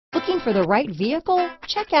Looking for the right vehicle?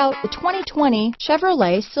 Check out the 2020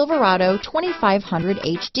 Chevrolet Silverado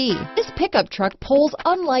 2500HD. This pickup truck pulls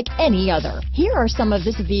unlike any other. Here are some of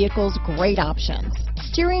this vehicle's great options: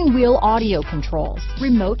 steering wheel audio controls,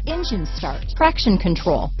 remote engine start, traction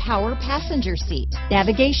control, power passenger seat,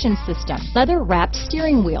 navigation system, leather-wrapped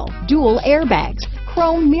steering wheel, dual airbags,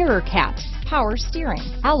 chrome mirror caps, power steering,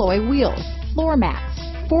 alloy wheels, floor mats,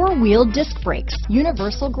 four-wheel disc brakes,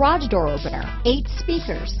 universal garage door opener, 8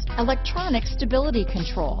 speakers, electronic stability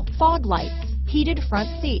control, fog lights, heated front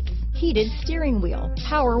seats, heated steering wheel,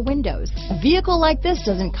 power windows. A vehicle like this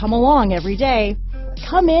doesn't come along every day.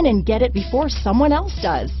 Come in and get it before someone else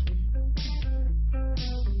does.